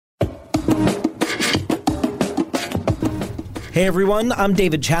Hey everyone, I'm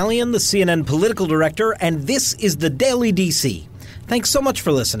David Chalian, the CNN political director, and this is the Daily DC. Thanks so much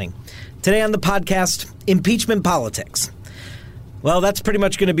for listening. Today on the podcast, impeachment politics. Well, that's pretty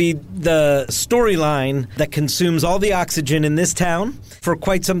much going to be the storyline that consumes all the oxygen in this town for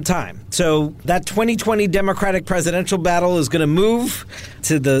quite some time. So that 2020 Democratic presidential battle is going to move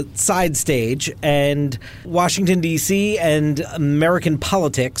to the side stage, and Washington, D.C. and American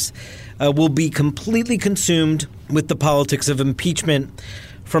politics will be completely consumed with the politics of impeachment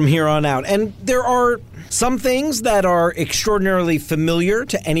from here on out. And there are some things that are extraordinarily familiar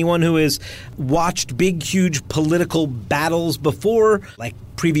to anyone who has watched big, huge political battles before, like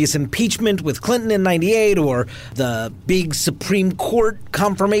previous impeachment with Clinton in 98 or the big Supreme Court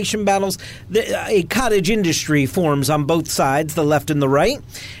confirmation battles. A cottage industry forms on both sides, the left and the right.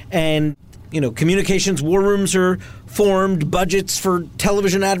 And communications war rooms are formed, budgets for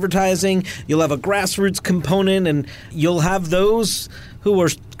television advertising. You'll have a grassroots component, and you'll have those who are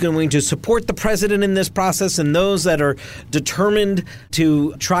going to support the president in this process and those that are determined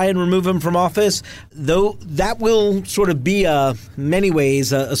to try and remove him from office. Though that will sort of be, many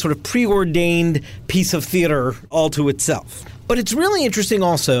ways, a sort of preordained piece of theater all to itself. But it's really interesting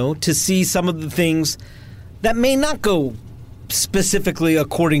also to see some of the things that may not go specifically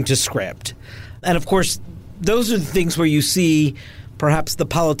according to script. And of course, those are the things where you see perhaps the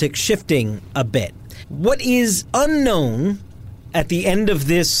politics shifting a bit. What is unknown at the end of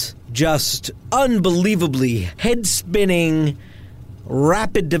this just unbelievably head-spinning,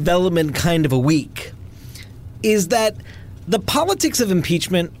 rapid development kind of a week is that the politics of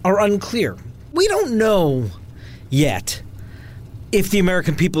impeachment are unclear. We don't know yet if the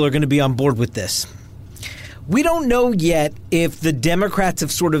American people are going to be on board with this. We don't know yet if the Democrats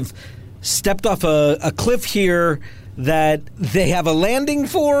have sort of stepped off a cliff here that they have a landing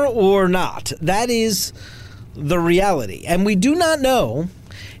for or not. That is the reality. And we do not know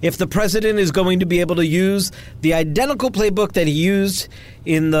if the president is going to be able to use the identical playbook that he used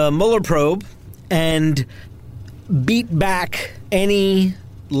in the Mueller probe and beat back any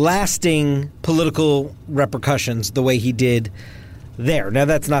lasting political repercussions the way he did there. Now,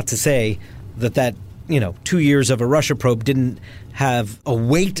 that's not to say that 2 years of a Russia probe didn't have a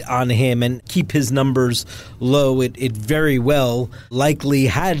weight on him and keep his numbers low. It very well likely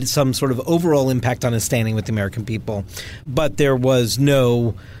had some sort of overall impact on his standing with the American people. But there was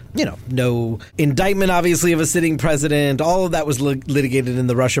no indictment, obviously, of a sitting president. All of that was litigated in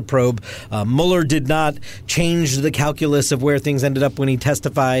the Russia probe. Mueller did not change the calculus of where things ended up when he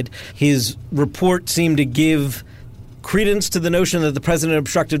testified. His report seemed to give credence to the notion that the president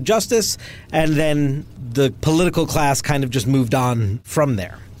obstructed justice, and then the political class kind of just moved on from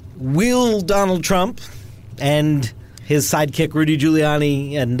there. Will Donald Trump and his sidekick Rudy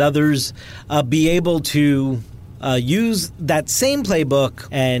Giuliani and others be able to use that same playbook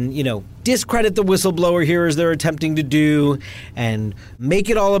and, discredit the whistleblower here as they're attempting to do and make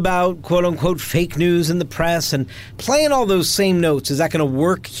it all about, quote unquote, fake news in the press and playing all those same notes? Is that going to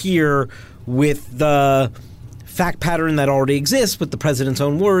work here with the fact pattern that already exists with the president's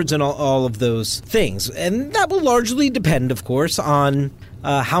own words and all of those things? And that will largely depend, of course, on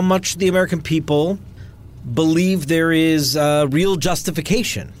how much the American people believe there is real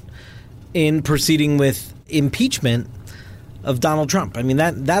justification in proceeding with impeachment of Donald Trump. I mean,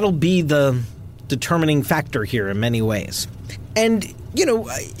 that'll be the determining factor here in many ways. And,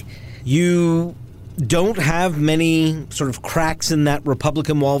 you don't have many sort of cracks in that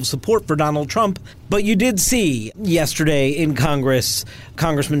Republican wall of support for Donald Trump. But you did see yesterday in Congress,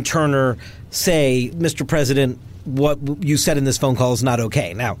 Congressman Turner say, Mr. President, what you said in this phone call is not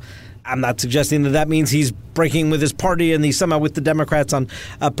okay. Now, I'm not suggesting that means he's breaking with his party and he's somehow with the Democrats on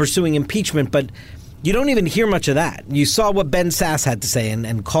pursuing impeachment, but you don't even hear much of that. You saw what Ben Sasse had to say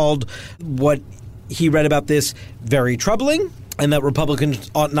and called what he read about this very troubling, and that Republicans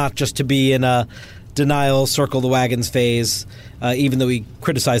ought not just to be in a denial, circle the wagons phase, even though he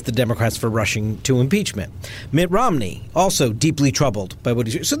criticized the Democrats for rushing to impeachment. Mitt Romney, also deeply troubled by what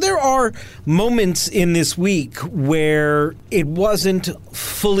he said. So there are moments in this week where it wasn't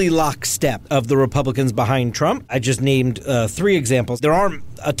fully lockstep of the Republicans behind Trump. I just named 3 examples. There are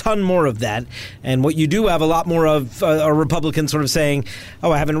a ton more of that. And what you do have a lot more of a Republican sort of saying,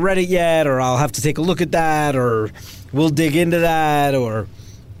 I haven't read it yet, or I'll have to take a look at that, or we'll dig into that, or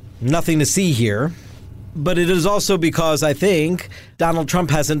nothing to see here. But it is also because I think Donald Trump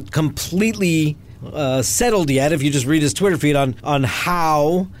hasn't completely settled yet, if you just read his Twitter feed, on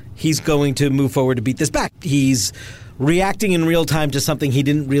how he's going to move forward to beat this back. He's reacting in real time to something he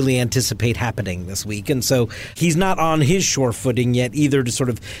didn't really anticipate happening this week. And so he's not on his sure footing yet either to sort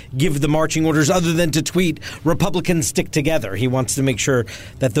of give the marching orders other than to tweet, Republicans stick together. He wants to make sure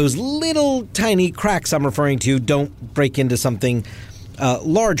that those little tiny cracks I'm referring to don't break into something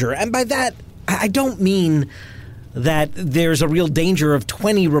larger. And by that, I don't mean that there's a real danger of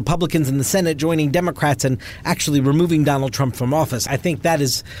 20 Republicans in the Senate joining Democrats and actually removing Donald Trump from office. I think that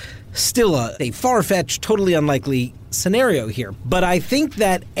is still a far-fetched, totally unlikely scenario here. But I think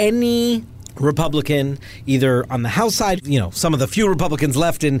that any Republican, either on the House side, some of the few Republicans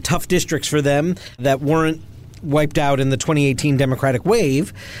left in tough districts for them that weren't wiped out in the 2018 Democratic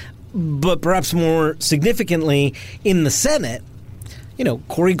wave, but perhaps more significantly in the Senate,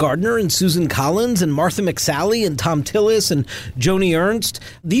 Cory Gardner and Susan Collins and Martha McSally and Tom Tillis and Joni Ernst.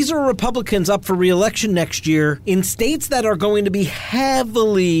 These are Republicans up for re-election next year in states that are going to be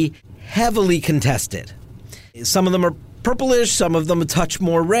heavily, heavily contested. Some of them are purplish, some of them a touch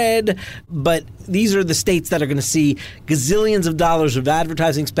more red, but these are the states that are going to see gazillions of dollars of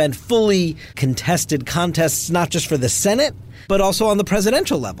advertising spent, fully contested contests, not just for the Senate, but also on the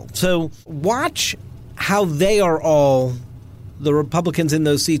presidential level. So watch how the Republicans in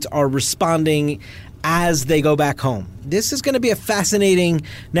those seats are responding as they go back home. This is going to be a fascinating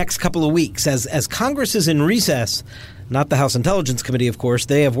next couple of weeks. As Congress is in recess, not the House Intelligence Committee, of course,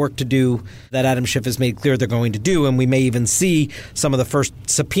 they have work to do that Adam Schiff has made clear they're going to do, and we may even see some of the first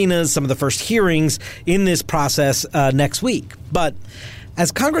subpoenas, some of the first hearings in this process next week. But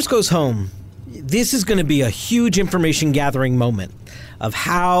as Congress goes home, this is going to be a huge information gathering moment of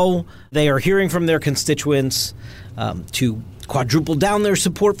how they are hearing from their constituents to quadruple down their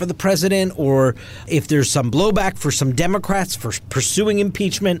support for the president, or if there's some blowback for some Democrats for pursuing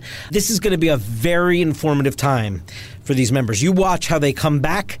impeachment. This is going to be a very informative time for these members. You watch how they come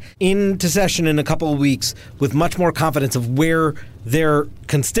back into session in a couple of weeks with much more confidence of where their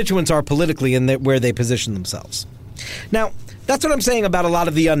constituents are politically and where they position themselves. Now, that's what I'm saying about a lot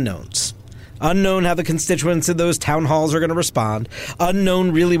of the unknowns. Unknown how the constituents in those town halls are going to respond.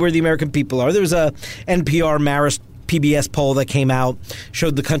 Unknown really where the American people are. There was a NPR Marist PBS poll that came out,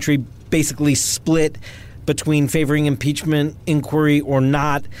 showed the country basically split between favoring impeachment inquiry or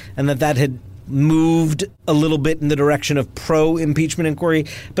not, and that had moved a little bit in the direction of pro-impeachment inquiry.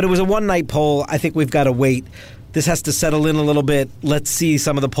 But it was a one-night poll. I think we've got to wait. This has to settle in a little bit. Let's see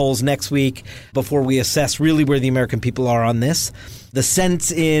some of the polls next week before we assess really where the American people are on this. The sense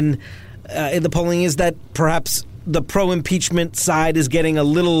in the polling is that perhaps the pro-impeachment side is getting a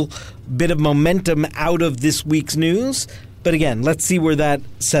little bit of momentum out of this week's news. But again, let's see where that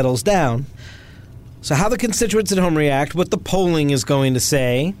settles down. So how the constituents at home react, what the polling is going to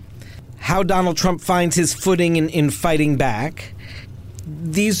say, how Donald Trump finds his footing in fighting back.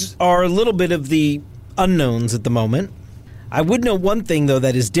 These are a little bit of the unknowns at the moment. I would note one thing, though,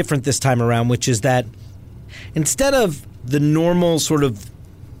 that is different this time around, which is that instead of the normal sort of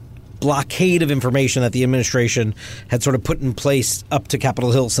blockade of information that the administration had sort of put in place up to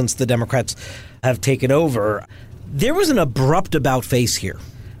Capitol Hill since the Democrats have taken over, there was an abrupt about-face here.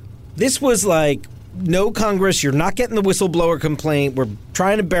 This was like, no Congress, you're not getting the whistleblower complaint. We're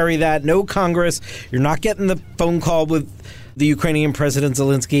trying to bury that. No Congress, you're not getting the phone call with the Ukrainian President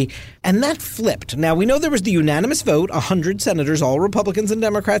Zelensky. And that flipped. Now, we know there was the unanimous vote, 100 senators, all Republicans and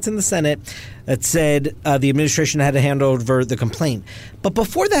Democrats in the Senate, that said the administration had to hand over the complaint. But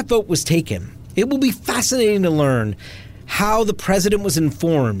before that vote was taken, it will be fascinating to learn how the president was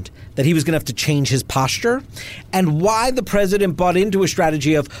informed that he was going to have to change his posture and why the president bought into a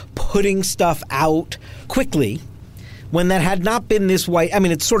strategy of putting stuff out quickly when that had not been this way. I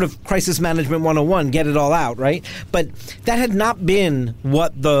mean, it's sort of crisis management 101, get it all out, right? But that had not been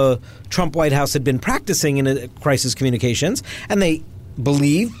what the Trump White House had been practicing in crisis communications. And they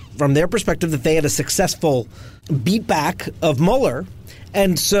believe, from their perspective, that they had a successful beatback of Mueller.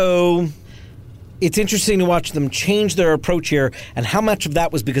 And so it's interesting to watch them change their approach here and how much of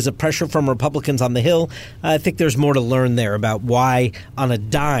that was because of pressure from Republicans on the Hill. I think there's more to learn there about why, on a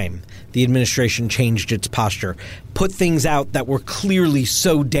dime, the administration changed its posture, put things out that were clearly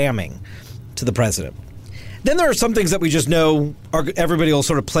so damning to the president. Then there are some things that we just know everybody will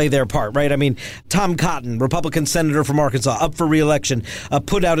sort of play their part, right? I mean, Tom Cotton, Republican senator from Arkansas, up for re-election,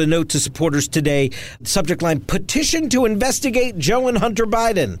 put out a note to supporters today. Subject line, petition to investigate Joe and Hunter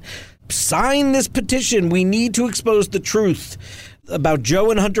Biden. Sign this petition. We need to expose the truth about Joe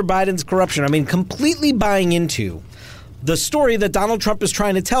and Hunter Biden's corruption. I mean, completely buying into the story that Donald Trump is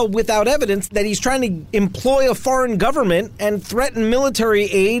trying to tell without evidence, that he's trying to employ a foreign government and threaten military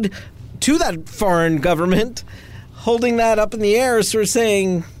aid to that foreign government, holding that up in the air, sort of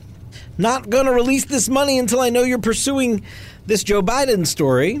saying, not going to release this money until I know you're pursuing this Joe Biden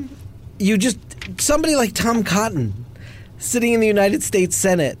story. Somebody like Tom Cotton sitting in the United States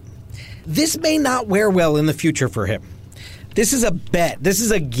Senate, this may not wear well in the future for him. This is a bet. This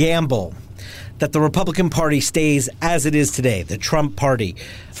is a gamble that the Republican Party stays as it is today, the Trump Party,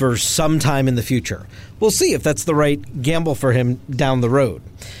 for some time in the future. We'll see if that's the right gamble for him down the road.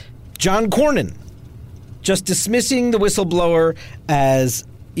 John Cornyn, just dismissing the whistleblower as,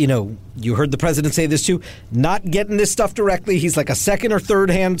 you heard the president say this too, not getting this stuff directly. He's like a second or third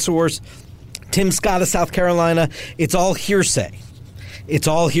hand source. Tim Scott of South Carolina, it's all hearsay. It's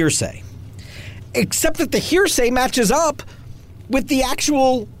all hearsay. Except that the hearsay matches up with the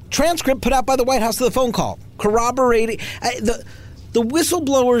actual transcript put out by the White House of the phone call, corroborating. The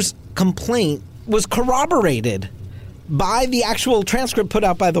whistleblower's complaint was corroborated by the actual transcript put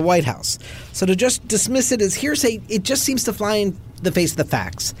out by the White House. So to just dismiss it as hearsay, it just seems to fly in the face of the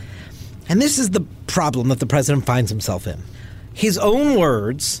facts. And this is the problem that the president finds himself in. His own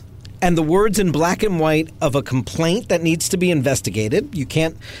words and the words in black and white of a complaint that needs to be investigated.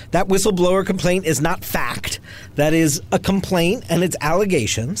 That whistleblower complaint is not fact. That is a complaint and it's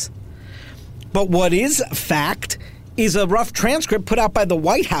allegations. But what is fact is a rough transcript put out by the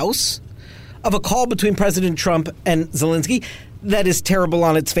White House of a call between President Trump and Zelensky that is terrible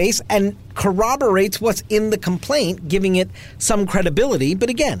on its face and corroborates what's in the complaint, giving it some credibility.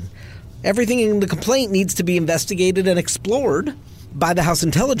 But again, everything in the complaint needs to be investigated and explored by the House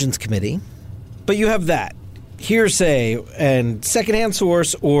Intelligence Committee. But you have that hearsay and secondhand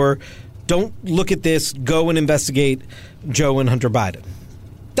source, or don't look at this, go and investigate Joe and Hunter Biden.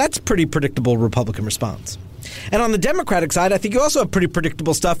 That's pretty predictable Republican response. And on the Democratic side, I think you also have pretty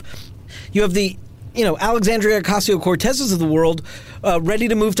predictable stuff. You have the, Alexandria Ocasio-Cortezes of the world ready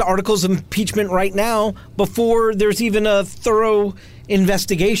to move to articles of impeachment right now before there's even a thorough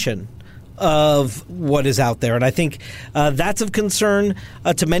investigation of what is out there. And I think that's of concern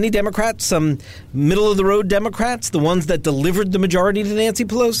to many Democrats, some middle-of-the-road Democrats, the ones that delivered the majority to Nancy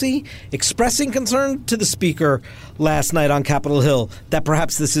Pelosi, expressing concern to the Speaker last night on Capitol Hill that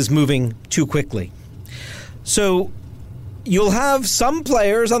perhaps this is moving too quickly. So you'll have some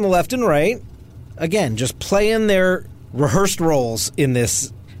players on the left and right, again, just playing their rehearsed roles in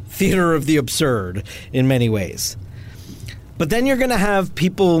this theater of the absurd in many ways. But then you're going to have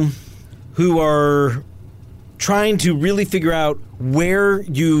people who are trying to really figure out where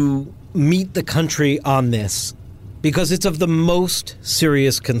you meet the country on this, because it's of the most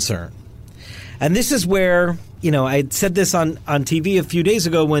serious concern. And this is where, I said this on TV a few days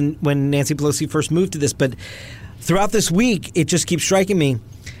ago when Nancy Pelosi first moved to this, but throughout this week, it just keeps striking me.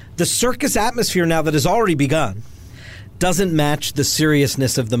 The circus atmosphere now that has already begun doesn't match the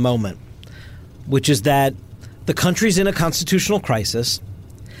seriousness of the moment, which is that the country's in a constitutional crisis.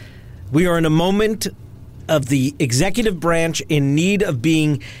 We are in a moment of the executive branch in need of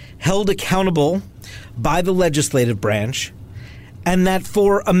being held accountable by the legislative branch, and that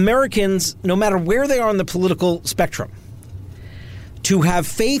for Americans, no matter where they are on the political spectrum, to have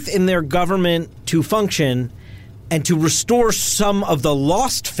faith in their government to function and to restore some of the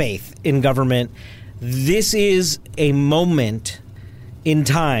lost faith in government, this is a moment in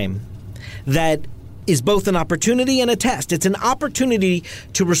time that is both an opportunity and a test. It's an opportunity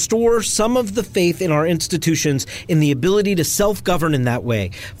to restore some of the faith in our institutions, in the ability to self-govern in that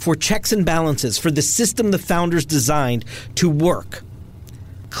way, for checks and balances, for the system the founders designed to work.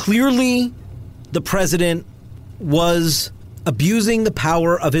 Clearly, the president was abusing the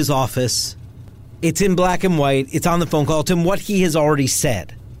power of his office. It's in black and white. It's on the phone call. It's in what he has already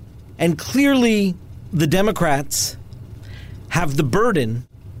said. And clearly, the Democrats have the burden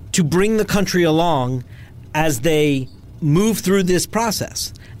to bring the country along as they move through this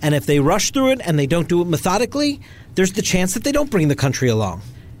process. And if they rush through it and they don't do it methodically, there's the chance that they don't bring the country along.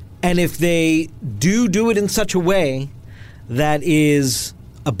 And if they do it in such a way that is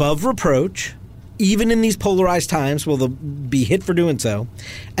above reproach, even in these polarized times, they'll be hit for doing so,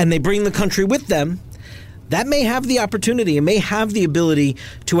 and they bring the country with them, that may have the opportunity, it may have the ability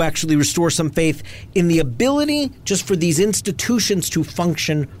to actually restore some faith in the ability just for these institutions to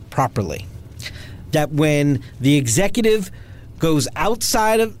function properly. That when the executive goes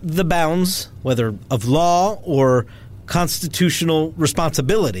outside of the bounds, whether of law or constitutional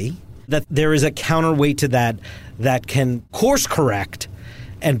responsibility, that there is a counterweight to that that can course correct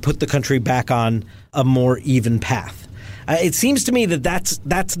and put the country back on a more even path. It seems to me that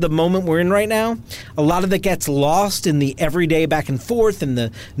that's the moment we're in right now. A lot of it gets lost in the everyday back and forth and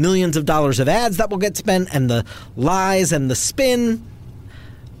the millions of dollars of ads that will get spent and the lies and the spin.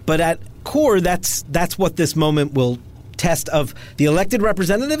 But at core, that's what this moment will test of the elected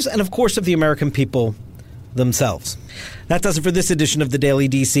representatives and, of course, of the American people themselves. That does it for this edition of the Daily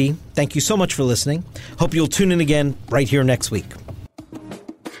DC. Thank you so much for listening. Hope you'll tune in again right here next week.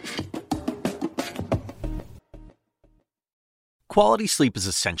 Quality sleep is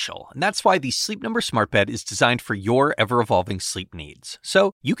essential, and that's why the Sleep Number Smart Bed is designed for your ever-evolving sleep needs.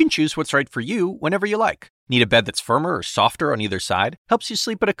 So you can choose what's right for you whenever you like. Need a bed that's firmer or softer on either side? Helps you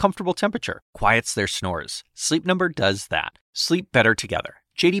sleep at a comfortable temperature. Quiets their snores. Sleep Number does that. Sleep better together.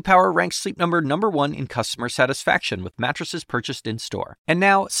 J.D. Power ranks Sleep Number #1 in customer satisfaction with mattresses purchased in-store. And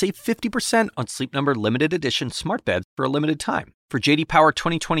now, save 50% on Sleep Number limited edition smart beds for a limited time. For J.D. Power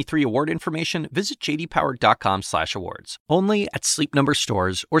 2023 award information, visit jdpower.com/awards. Only at Sleep Number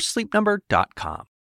stores or sleepnumber.com.